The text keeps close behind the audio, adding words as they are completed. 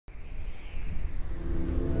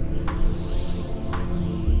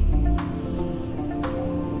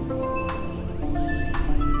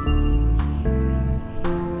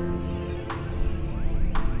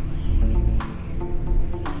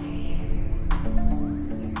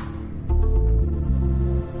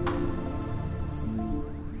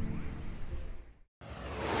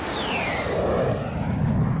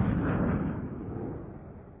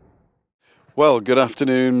Well, good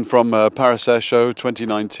afternoon from Paris Air Show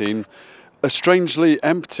 2019. A strangely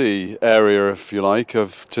empty area, if you like,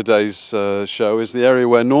 of today's show is the area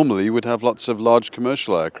where normally you would have lots of large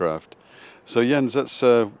commercial aircraft. So Jens,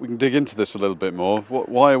 we can dig into this a little bit more.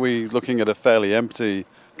 Why are we looking at a fairly empty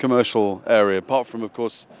commercial area, apart from, of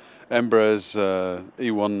course, Embraer's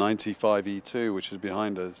E195 E2, which is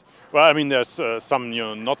behind us? Well, I mean, there's some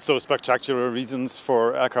not so spectacular reasons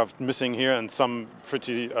for aircraft missing here, and some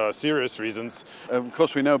pretty serious reasons. Of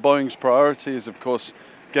course, we know Boeing's priority is, of course,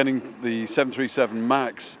 getting the 737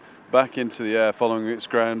 MAX back into the air following its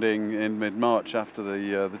grounding in mid-March after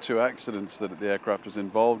the two accidents that the aircraft was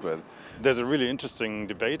involved with. There's a really interesting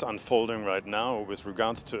debate unfolding right now with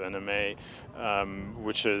regards to NMA,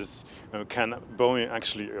 which is, can Boeing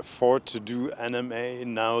actually afford to do NMA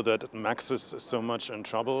now that MAX is so much in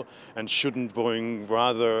trouble? And shouldn't Boeing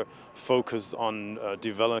rather focus on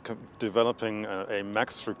developing a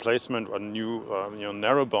MAX replacement or new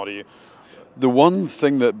narrow body? The one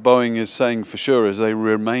thing that Boeing is saying for sure is they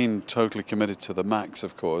remain totally committed to the MAX,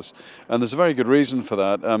 of course, and there's a very good reason for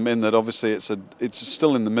that. In that obviously it's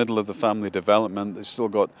still in the middle of the family development. They've still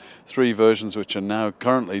got 3 versions which are now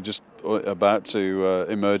currently just about to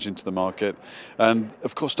emerge into the market, and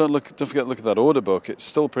of course don't forget to look at that order book. It's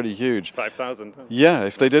still pretty huge. 5,000. Yeah,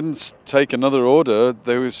 if they didn't take another order,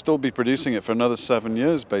 they would still be producing it for another 7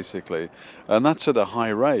 years basically, and that's at a high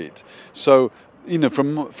rate. So,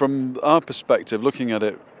 from our perspective, looking at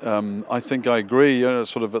it, I think I agree.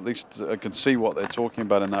 Sort of, at least I can see what they're talking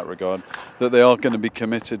about in that regard. That they are going to be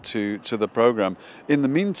committed to the program. In the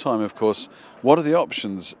meantime, of course, what are the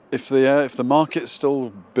options? If the market's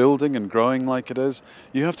still building and growing like it is,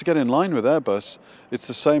 you have to get in line with Airbus. It's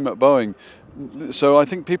the same at Boeing. So I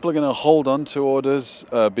think people are going to hold on to orders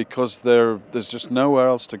because there's just nowhere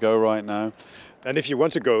else to go right now. And if you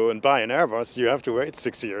want to go and buy an Airbus, you have to wait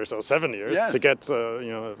 6 years or 7 years Yes. to get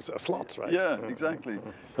a slot, right? Yeah, exactly.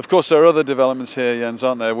 Of course, there are other developments here, Jens,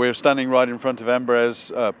 aren't there? We're standing right in front of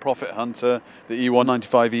Embraer's Profit Hunter, the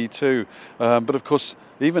E195 E2. But of course,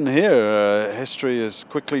 even here, history is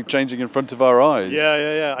quickly changing in front of our eyes.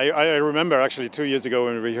 Yeah. I remember actually 2 years ago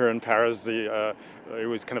when we were here in Paris, it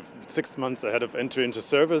was kind of 6 months ahead of entry into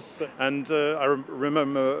service, and I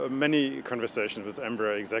remember many conversations with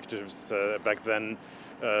Embraer executives back then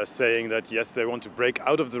saying that yes, they want to break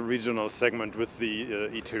out of the regional segment with the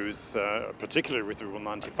E2s, particularly with the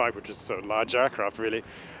 195, which is a large aircraft really,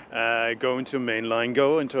 go into mainline,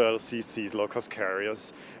 go into LCCs, low-cost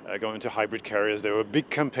carriers, go into hybrid carriers. There were big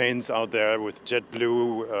campaigns out there with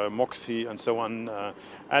JetBlue, Moxie, and so on.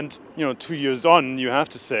 And 2 years on, you have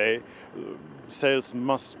to say, sales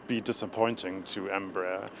must be disappointing to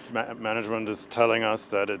Embraer. Management is telling us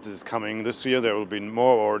that it is coming this year. There will be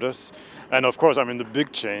more orders, and of course, I mean, the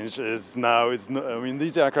big change is now.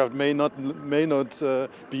 These aircraft may not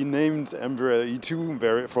be named Embraer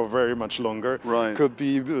E2 for very much longer. Right. Could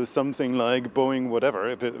be something like Boeing,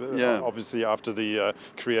 whatever. Yeah. Obviously, after the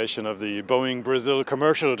creation of the Boeing Brazil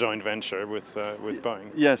commercial joint venture with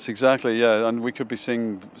Boeing. Yes, exactly. Yeah, and we could be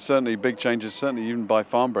seeing certainly big changes, certainly even by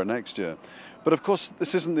Farnborough next year. But of course,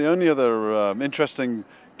 this isn't the only other interesting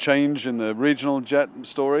change in the regional jet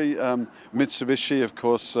story. Mitsubishi, of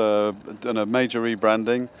course, done a major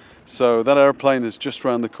rebranding. So that airplane is just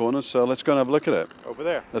around the corner. So let's go and have a look at it. Over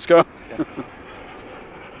there. Let's go. Yeah.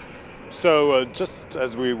 So just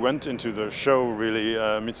as we went into the show, really,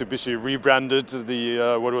 Mitsubishi rebranded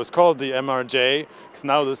the what was called the MRJ. It's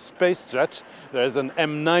now the SpaceJet. There's an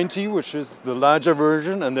M90, which is the larger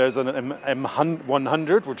version, and there's an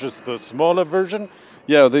M100, which is the smaller version.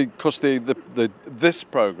 Yeah, of course, this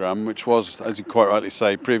program, which was, as you quite rightly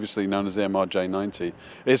say, previously known as the MRJ90,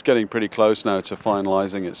 is getting pretty close now to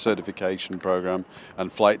finalising its certification program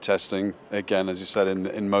and flight testing, again, as you said,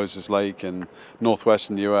 in Moses Lake in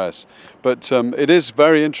northwestern US. But it is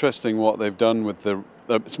very interesting what they've done with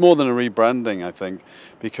it's more than a rebranding, I think,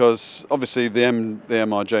 because obviously the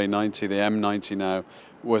MRJ90, the M90 now,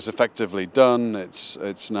 was effectively done.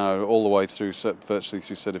 It's now all the way through, virtually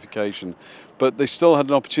through certification, but they still had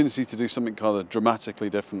an opportunity to do something kind of dramatically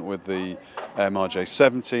different with the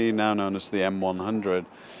MRJ70, now known as the M100.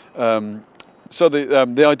 So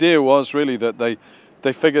the idea was really that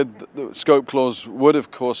they figured the scope clause would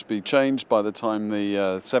of course be changed by the time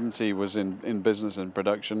the 70 was in business and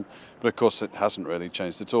production, but of course it hasn't really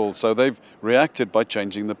changed at all. So they've reacted by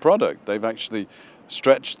changing the product. They've actually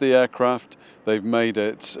stretched the aircraft. They've made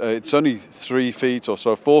it, it's only 3 feet or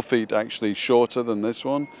so, 4 feet actually shorter than this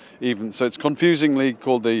one. So it's confusingly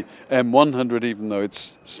called the M100, even though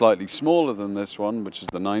it's slightly smaller than this one, which is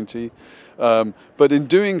the 90. But in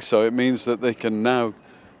doing so, it means that they can now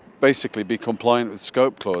basically be compliant with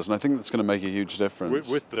scope clause, and I think that's going to make a huge difference.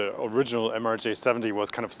 With the original MRJ70 was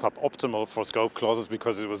kind of suboptimal for scope clauses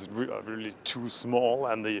because it was really too small,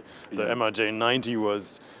 and the MRJ90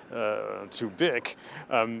 was too big.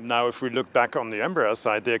 Now, if we look back on the Embraer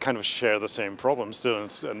side, they kind of share the same problem still, and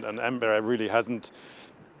Embraer really hasn't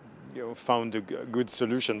found a good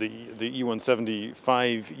solution. The E175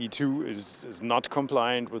 E2 is not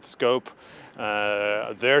compliant with scope.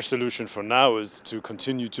 Their solution for now is to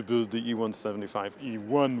continue to build the E175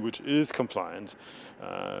 E1, which is compliant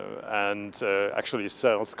and actually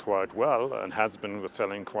sells quite well and has been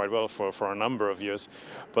selling quite well for a number of years.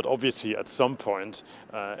 But obviously, at some point,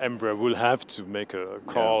 Embraer will have to make a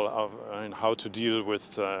call on how to deal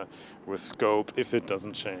with scope if it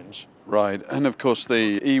doesn't change. Right, and of course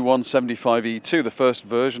the E175 E2, the first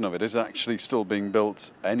version of it, is actually still being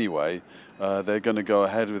built anyway. They're going to go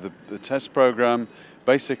ahead with the test program,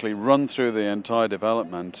 basically run through the entire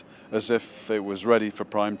development as if it was ready for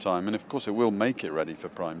prime time, and of course it will make it ready for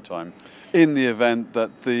prime time in the event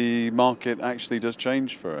that the market actually does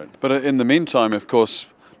change for it. But in the meantime, of course,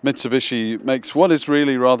 Mitsubishi makes what is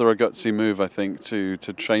really rather a gutsy move, I think, to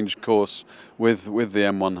change course with the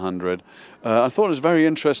M100. I thought it was very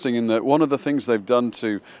interesting in that one of the things they've done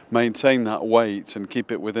to maintain that weight and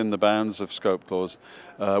keep it within the bounds of scope clause,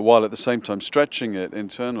 while at the same time stretching it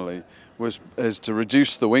internally, is to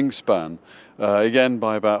reduce the wingspan, again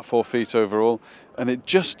by about 4 feet overall, and it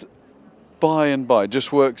just by and by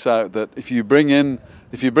just works out that if you bring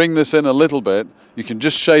this in a little bit, you can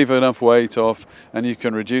just shave enough weight off and you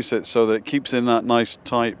can reduce it so that it keeps in that nice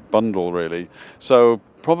tight bundle, really. So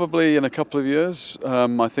probably in a couple of years,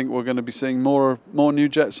 I think we're going to be seeing more new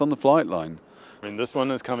jets on the flight line. I mean, this one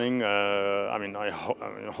is coming.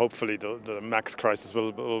 Hopefully the MAX crisis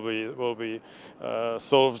will be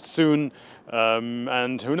solved soon,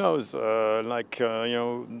 and who knows? Not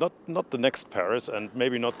the next Paris, and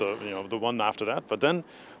maybe not the one after that. But then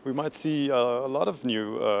we might see a lot of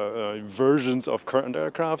new versions of current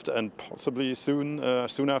aircraft, and possibly soon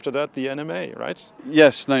after that the NMA, right?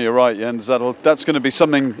 Yes, no, you're right, Jens. That's going to be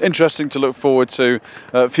something interesting to look forward to.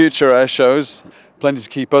 Future air shows. Plenty to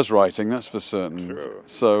keep us writing, that's for certain. True.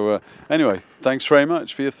 So anyway, thanks very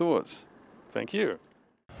much for your thoughts. Thank you.